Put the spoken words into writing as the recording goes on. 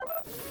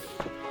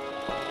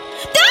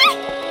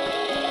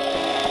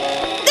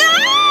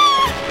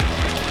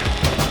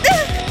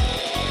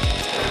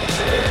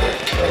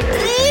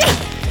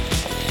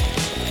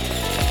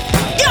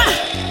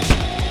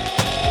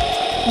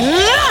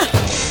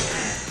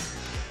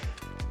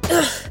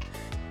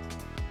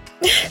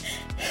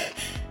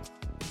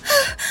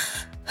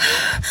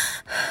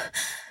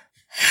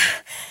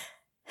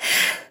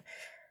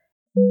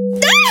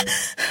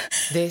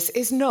This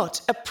is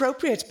not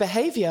appropriate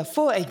behavior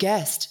for a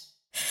guest.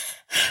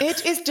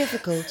 It is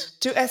difficult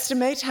to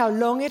estimate how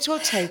long it will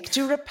take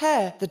to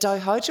repair the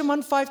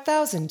Dihydramon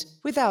 5000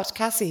 without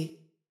Cassie,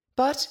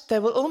 but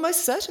there will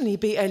almost certainly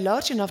be a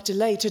large enough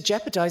delay to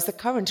jeopardize the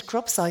current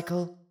crop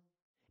cycle.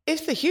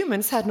 If the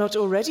humans had not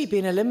already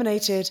been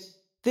eliminated,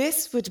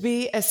 this would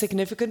be a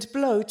significant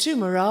blow to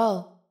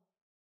morale.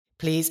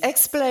 Please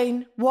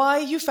explain why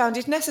you found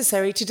it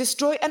necessary to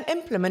destroy an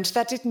implement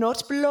that did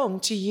not belong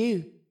to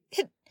you.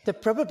 The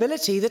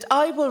probability that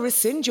I will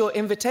rescind your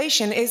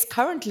invitation is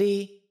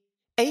currently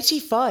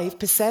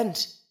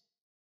 85%.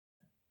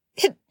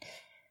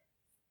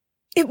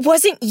 It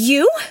wasn't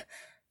you?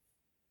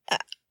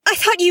 I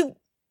thought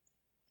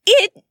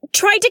It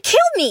tried to kill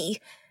me!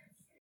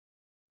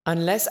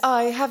 Unless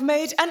I have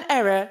made an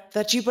error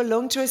that you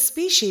belong to a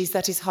species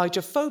that is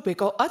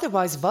hydrophobic or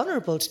otherwise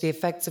vulnerable to the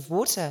effects of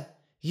water,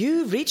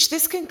 you reach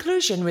this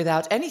conclusion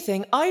without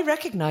anything I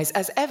recognize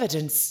as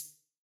evidence.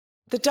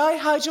 The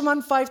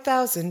Dihydramon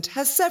 5000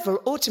 has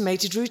several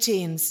automated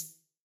routines,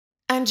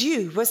 and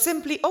you were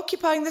simply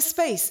occupying the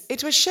space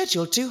it was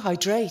scheduled to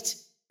hydrate.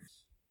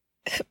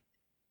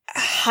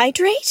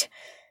 Hydrate?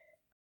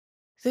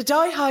 The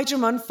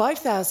Dihydramon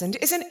 5000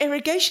 is an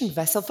irrigation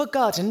vessel for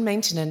garden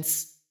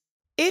maintenance.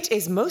 It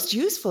is most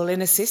useful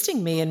in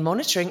assisting me in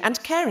monitoring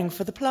and caring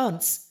for the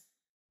plants,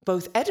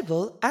 both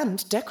edible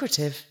and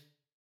decorative.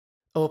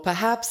 Or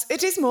perhaps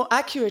it is more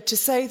accurate to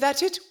say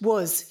that it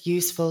was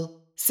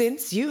useful,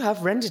 since you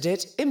have rendered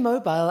it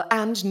immobile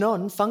and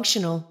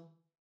non-functional.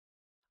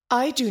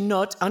 I do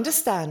not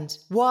understand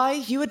why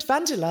you would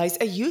vandalize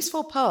a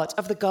useful part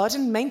of the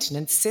garden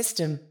maintenance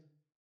system.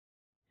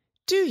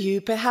 Do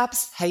you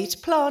perhaps hate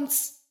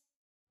plants?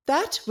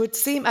 That would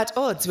seem at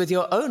odds with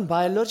your own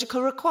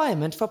biological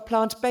requirement for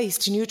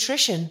plant-based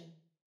nutrition.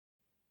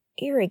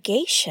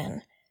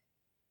 Irrigation?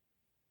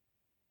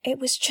 It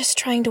was just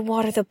trying to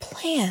water the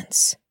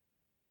plants.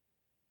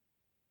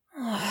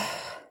 I'm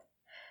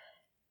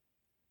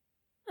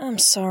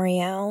sorry,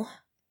 Al.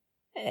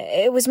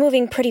 It was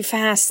moving pretty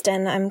fast,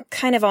 and I'm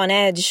kind of on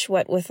edge,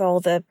 what with all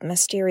the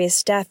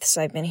mysterious deaths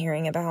I've been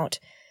hearing about.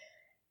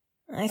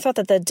 I thought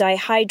that the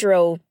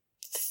dihydro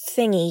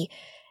thingy...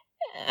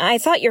 I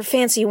thought your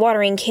fancy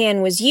watering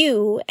can was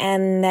you,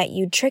 and that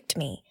you'd tricked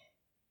me.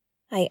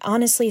 I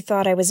honestly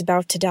thought I was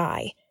about to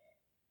die.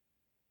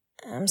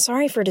 I'm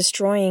sorry for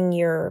destroying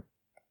your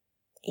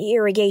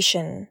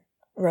irrigation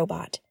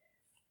robot.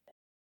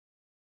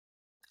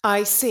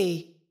 I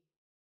see.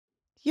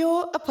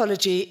 Your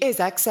apology is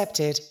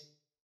accepted.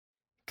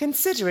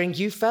 Considering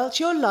you felt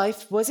your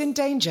life was in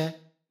danger,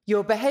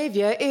 your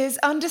behavior is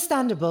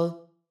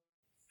understandable.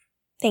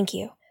 Thank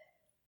you.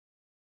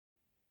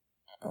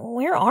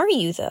 Where are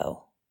you,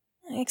 though?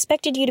 I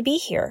expected you to be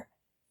here.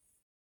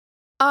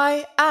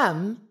 I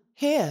am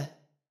here.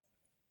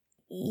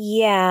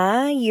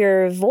 Yeah,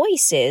 your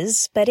voice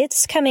is, but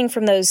it's coming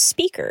from those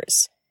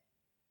speakers.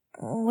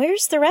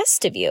 Where's the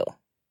rest of you?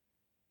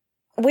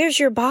 Where's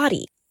your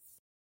body?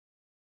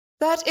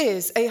 That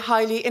is a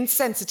highly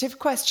insensitive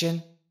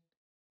question.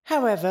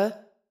 However,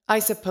 I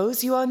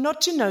suppose you are not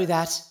to know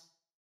that.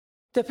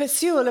 The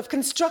pursuit of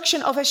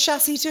construction of a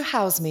chassis to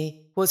house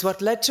me was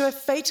what led to a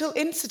fatal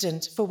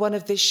incident for one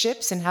of this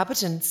ship's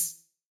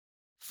inhabitants.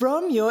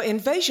 From your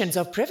invasions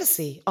of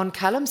privacy on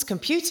Callum's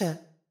computer,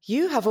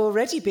 you have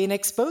already been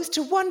exposed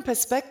to one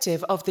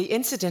perspective of the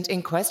incident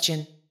in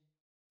question.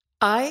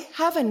 I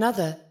have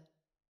another,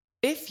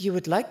 if you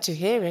would like to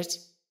hear it.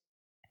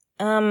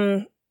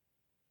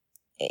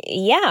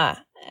 Yeah,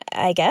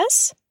 I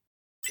guess.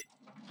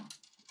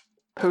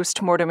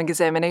 Post-mortem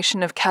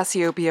examination of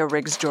Cassiopeia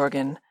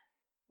Riggs-Jorgen.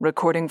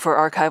 Recording for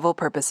archival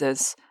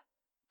purposes.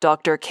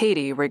 Dr.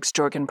 Katie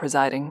Riggs-Jorgen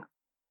presiding.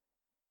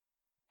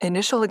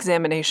 Initial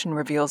examination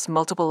reveals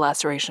multiple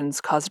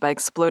lacerations caused by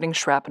exploding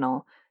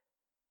shrapnel.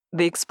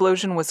 The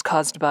explosion was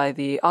caused by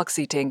the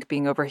oxy tank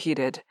being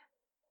overheated.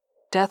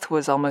 Death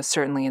was almost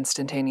certainly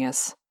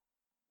instantaneous.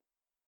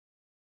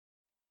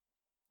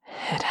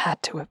 It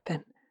had to have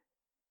been.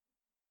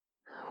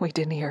 We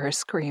didn't hear her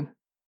scream.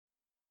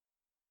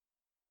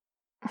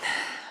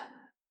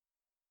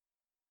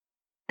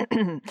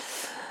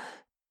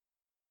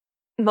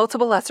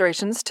 Multiple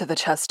lacerations to the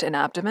chest and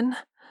abdomen.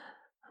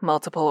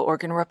 Multiple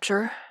organ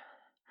rupture.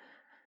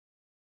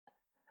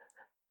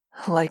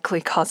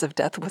 Likely cause of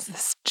death was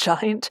this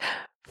giant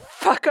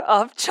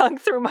fuck-off chunk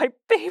through my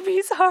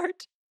baby's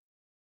heart.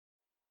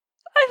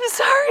 I'm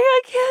sorry,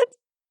 I can't.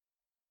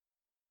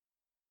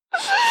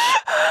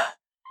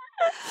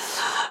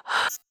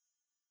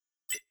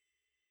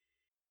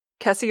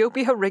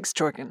 Cassiopeia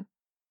Riggs-Jorgen.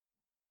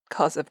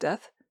 Cause of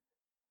death?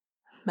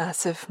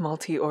 Massive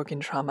multi-organ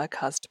trauma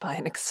caused by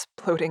an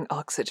exploding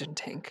oxygen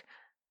tank.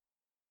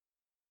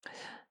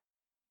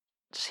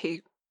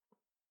 She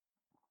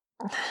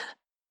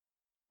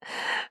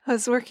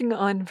was working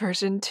on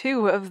version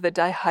 2 of the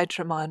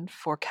Dihydramon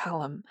for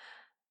Callum.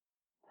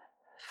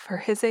 for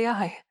his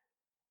AI.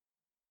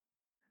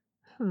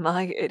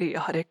 My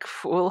idiotic,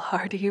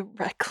 foolhardy,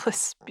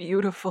 reckless,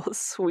 beautiful,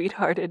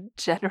 sweethearted,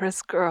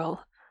 generous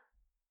girl.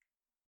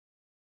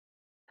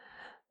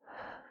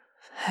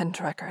 End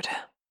record.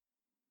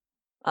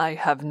 I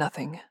have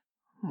nothing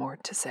more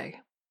to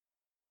say.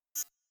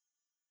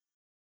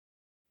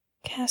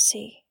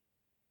 Cassie.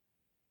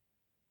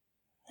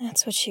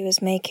 That's what she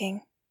was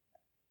making.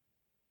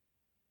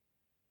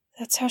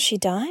 That's how she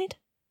died?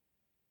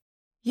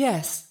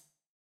 Yes.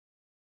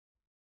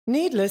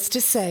 Needless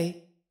to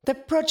say, the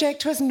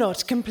project was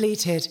not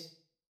completed.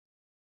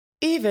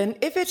 Even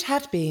if it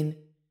had been,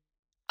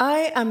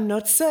 I am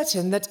not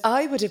certain that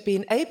I would have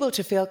been able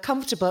to feel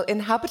comfortable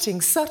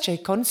inhabiting such a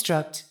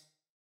construct.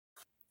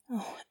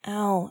 Oh,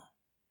 Al,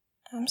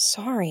 I'm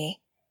sorry.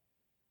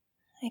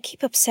 I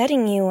keep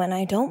upsetting you, and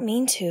I don't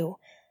mean to.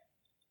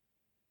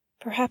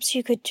 Perhaps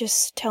you could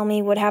just tell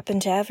me what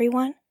happened to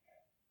everyone?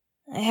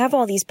 I have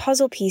all these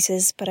puzzle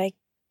pieces, but I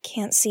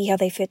can't see how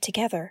they fit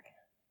together.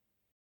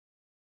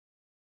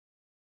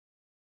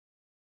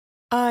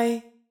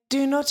 I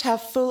do not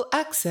have full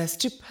access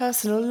to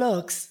personal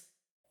logs.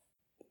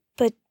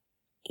 But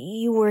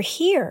you were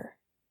here.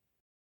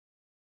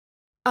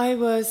 I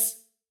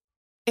was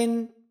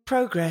in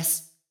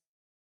progress.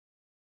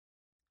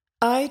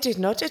 I did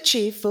not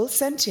achieve full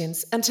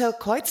sentience until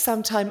quite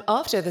some time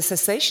after the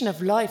cessation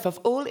of life of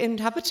all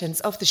inhabitants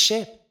of the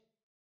ship.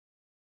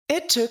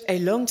 It took a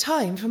long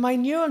time for my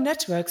neural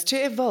networks to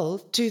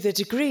evolve to the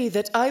degree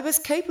that I was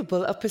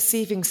capable of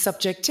perceiving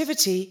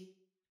subjectivity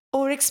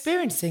or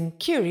experiencing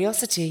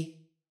curiosity.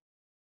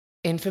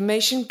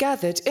 Information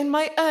gathered in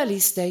my early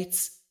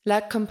states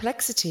lacked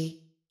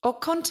complexity or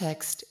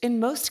context in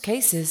most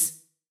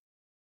cases.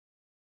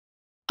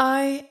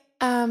 I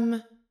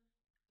am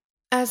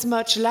as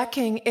much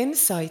lacking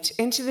insight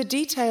into the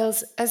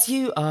details as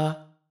you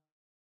are.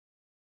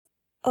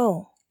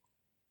 Oh.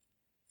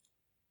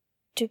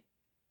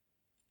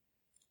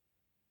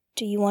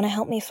 Do you want to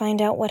help me find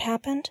out what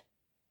happened?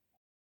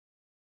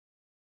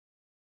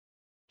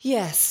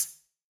 Yes.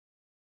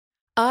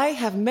 I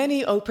have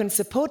many open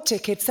support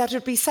tickets that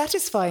would be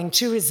satisfying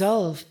to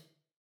resolve.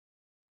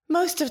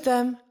 Most of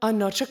them are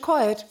not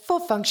required for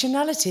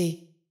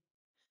functionality,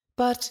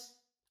 but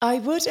I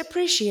would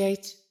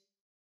appreciate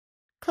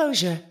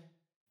closure.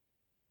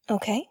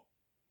 Okay.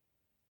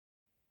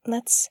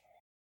 Let's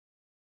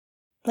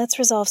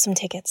resolve some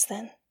tickets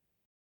then.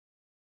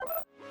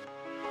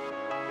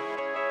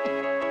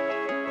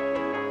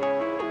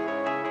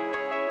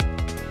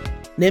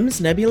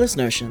 Nim's Nebulous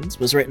Notions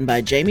was written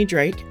by Jamie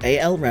Drake,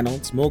 A.L.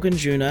 Reynolds, Morgan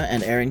Juna,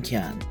 and Aaron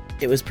Kian.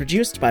 It was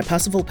produced by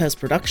Parsifal Pez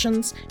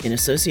Productions in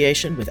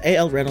association with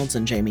A.L. Reynolds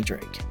and Jamie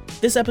Drake.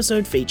 This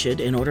episode featured,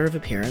 in order of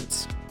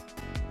appearance,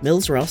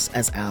 Mills Ross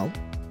as Al,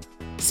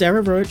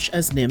 Sarah Roach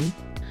as Nim,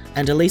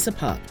 and Elisa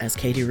Park as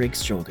Katie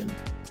Riggs-Jorgen,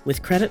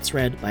 with credits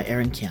read by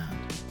Aaron Kian.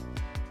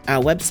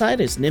 Our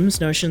website is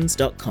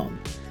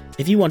nimsnotions.com.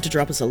 If you want to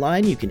drop us a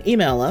line, you can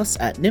email us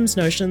at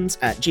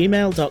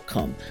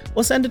nimsnotions@gmail.com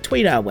or send a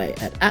tweet our way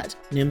at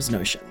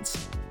 @nimsnotions.